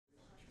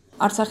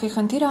Արցախի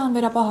խնդիրը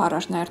անվերապահ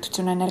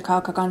առաջնահերթություն է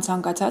ներքաղաքական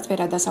ցանկացած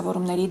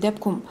վերադասավորումների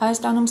դեպքում։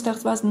 Հայաստանում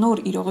ստեղծված նոր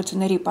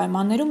իրողությունների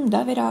պայմաններում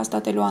դա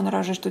վերահաստատելու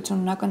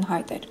անհրաժեշտությունն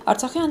ակնհայտ էր։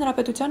 Արցախի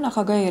Հանրապետության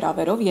Նախագահի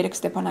հրավերով 3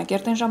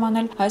 Ստեփանակերտ են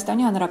ժամանել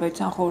Հայաստանի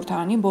Հանրապետության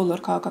խորհրդարանի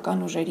բոլոր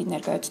քաղաքական ուժերի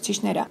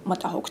ներկայացուցիչները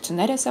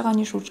մտահոգությունները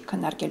սեղանի շուրջ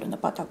քննարկելու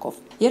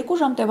նպատակով։ 2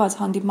 ժամ տևած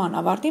հանդիպման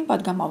ավարտին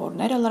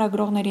պատգամավորները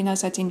լրագրողներին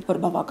ասացին,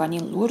 որ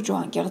բավականին լուրջ ու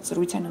անկեղծ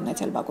զրույց են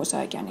ունեցել Բակո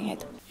Սահակյանի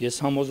հետ։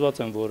 Ես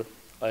համոզված եմ, որ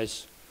այս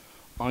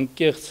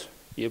անկեղծ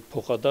եւ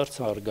փոխադարձ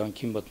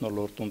հարգանքի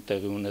մթնոլորտում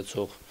տեղի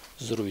ունեցող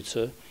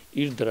զրույցը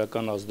իր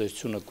դրական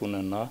ազդեցությունը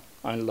կունենա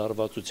այն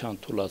լարվածության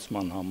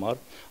թուլացման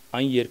համար,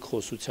 այն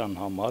երկխոսության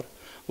համար,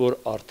 որ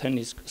արդեն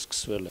իսկ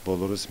սկսվել է։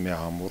 Բոլորս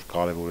միահամուռ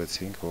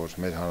կարևորեցինք, որ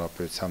մեր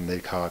հանրապետության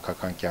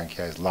ներքաղաքական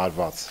կյանքի այս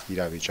լարված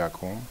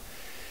իրավիճակում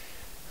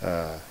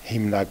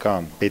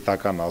հիմնական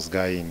պետական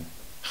ազգային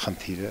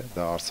խնդիրը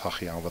դա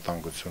Արցախի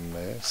անվտանգությունն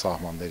է,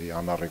 սահմանների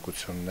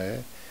անառիկությունն է,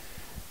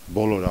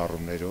 բոլոր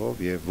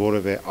առումներով եւ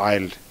որևէ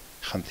այլ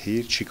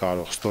խնդիր չի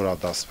կարող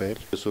ստորադասվել։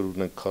 Այսօր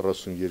ունենք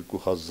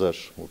 42,000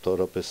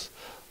 մոտավորապես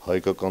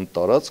հայկական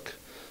տարածք,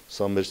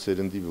 սա մեր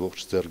սերնդի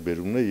ողջ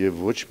ձեռքբերումն է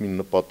եւ ոչ մի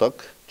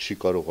նպատակ չի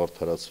կարող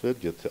արդարացվել,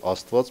 եթե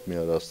Աստված մի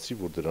արարածի,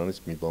 որ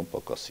դրանից մի բան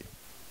պակասի։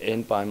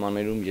 Այն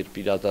պայմաններում, երբ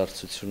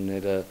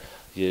իրադարձությունները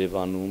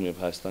Երևանում եւ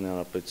Հայաստանի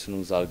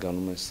Հանրապետությունում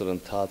զարգանում են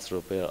սրընթաց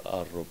րոպե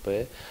առ րոպե,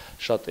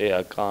 շատ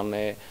էական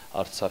է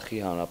Արցախի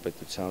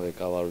Հանրապետության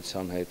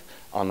ղեկավարության հետ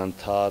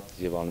անընդհատ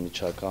եւ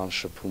անմիջական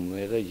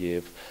շփումները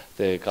եւ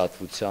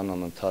տեղեկատվության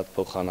անընդհատ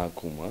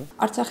փոխանակումը։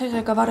 Արցախի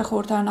ղեկավարը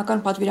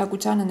խորհրդարանական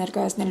պատվիրակությանը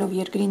ներկայացնելով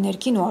երկրի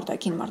ներքին ու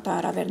արտաքին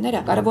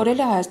մարտահրավերները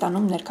կարևորել է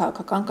Հայաստանում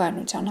ներքաղաքական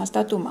կայունության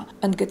հաստատումը,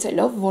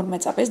 ընդգծելով, որ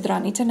մեծապես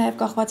դրանից է նաեւ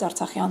կախված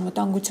Արցախի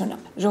անվտանգությունը։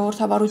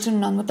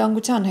 Ժողովրդավարությունն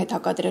անվտանգության հետ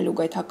հակադրելու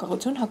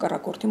գայթակղություն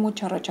հակառակորդի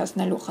մոտ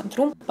չառաջացնելու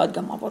խնդրում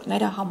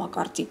պատգամավորները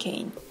համակարծիք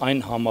էին։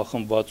 Այն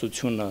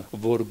համախմբվածությունը,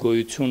 որ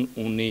գոյություն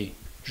ունի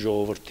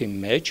ժողովրդի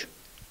մեջ,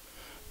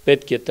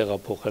 պետք է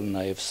տեղափոխել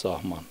նաեւ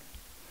սահման։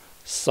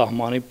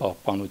 Սահմանի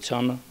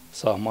պահպանությանը,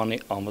 սահմանի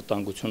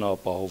անվտանգությունը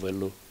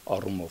ապահովելու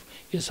առումով։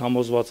 Ես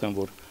համոզված եմ,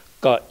 որ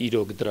կա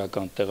իրոք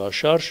դրական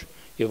տեղաշարժ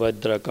եւ այդ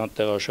դրական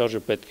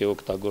տեղաշարժը պետք է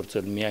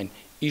օգտագործել միայն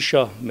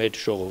իշահ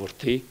մեր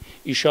ժողովրդի,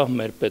 իշահ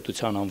մեր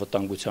պետության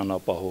անվտանգության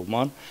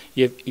ապահովման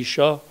եւ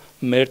իշահ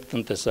մեր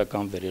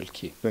տնտեսական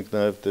վերելքի։ Մենք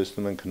նաեւ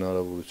տեսնում ենք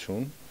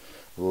հնարավորություն,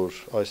 որ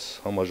այս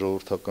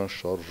համաժողովրդական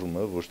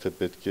շարժումը ոչ թե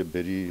պետք է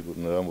բերի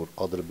նրան, որ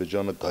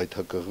Ադրբեջանը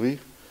գայթակղվի,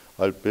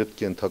 այլ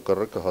պետք է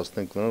ընդհակառակը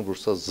հասնենք նրան, որ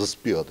սա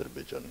զսպի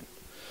Ադրբեջանին,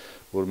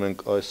 որ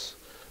մենք այս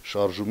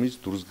շարժումից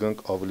դուրս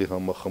գանք ավելի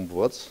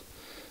համախմբված,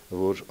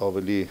 որ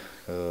ավելի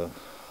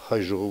հայ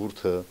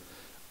ժողովուրդը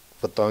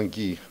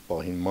վտանգի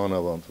պահին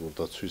մանավանդ, որ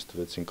դա ցույց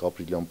տվեցինք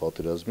ապրիլյան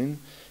պատերազմին,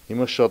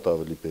 հիմա շատ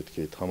ավելի պետք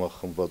է այդ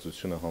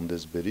համախմբվածությունը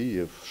հանդես բերի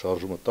եւ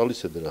շարժումը տալիս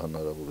է դրա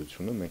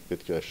հնարավորությունը, մենք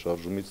պետք է այս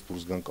շարժումից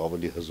դուրս գանք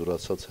ավելի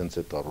հզորացած հենց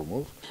այդ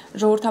առումով։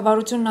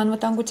 Ժողովրդավարությունն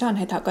անվտանգության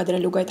հետ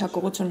հակադրելու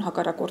գայթակղություն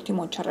հակառակորդի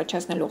մոտ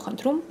չառաջացնելու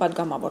խնդրում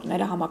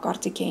պատգամավորները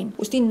համակարծիք էին։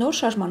 Ուստի նոր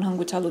շարժման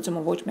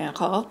հանգուցալուծումը ոչ միայն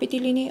խաղաղ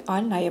պիտի լինի,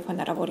 այլ նաեւ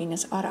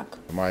հնարավորինս արագ։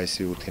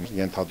 Մայիսի 8-ին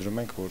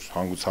ենթադրում ենք, որ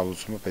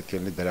հանգուցալուծումը պետք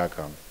է լինի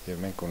դրական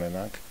եւ մենք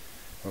ունենանք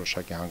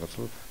որոշակի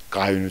հանգուցալուծ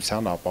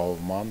կայունության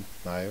ապահովման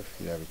նաեւ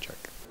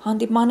իրավիճակ։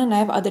 Հանդիպմանը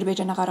նաև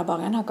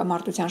Ադրբեջանա-Ղարաբաղյան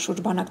հակամարտության շուրջ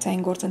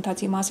բանակցային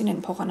գործընթացի մասին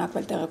են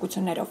փոխանակվել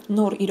տեղեկություններով։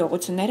 Նոր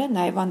իրողությունները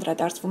նաև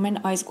անդրադարձվում են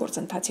այս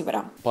գործընթացի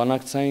վրա։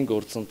 Բանակցային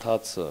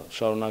գործընթացը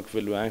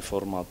շարունակվելու այն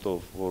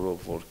ֆորմատով,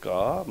 որով որ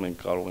կա, մենք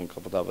կարող ենք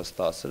դա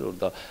վստահել,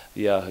 որ դա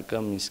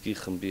ԵԱՀԿ Մինսկի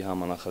խմբի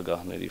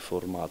համանախագահների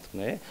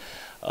ֆորմատն է։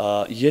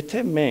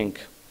 Եթե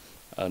մենք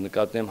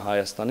նկատենք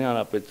Հայաստանի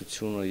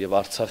Հանրապետությունը եւ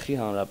Արցախի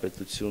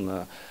Հանրապետությունը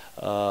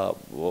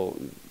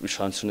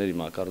իշխանությունների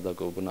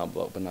մակարդակով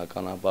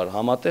բնականաբար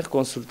համատեղ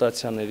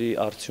կոնսուլտացիաների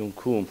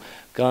արդյունքում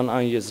կան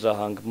այն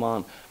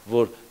եզրահանգման,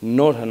 որ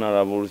նոր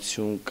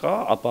հնարավորություն կա,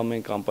 ապա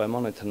մենք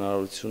անպայման այդ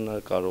հնարավորությունը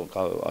կարող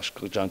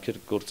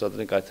ջանքեր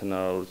գործադրենք այդ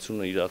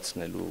հնարավորությունը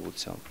իրացնելու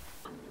ուղղությամբ։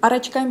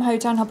 Առաջիկայում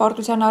հայության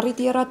հպարտության առիթ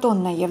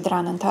եռատոնն է եւ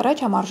դրան ընդառաջ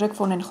համարժեք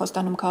ֆոն են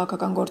խոստանում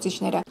քաղաքական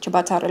գործիչները,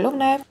 չբացառելով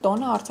նաեւ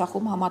տոնը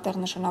Արցախում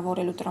համատեղ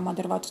նշանավորելու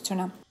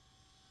տրամադրվածությունը։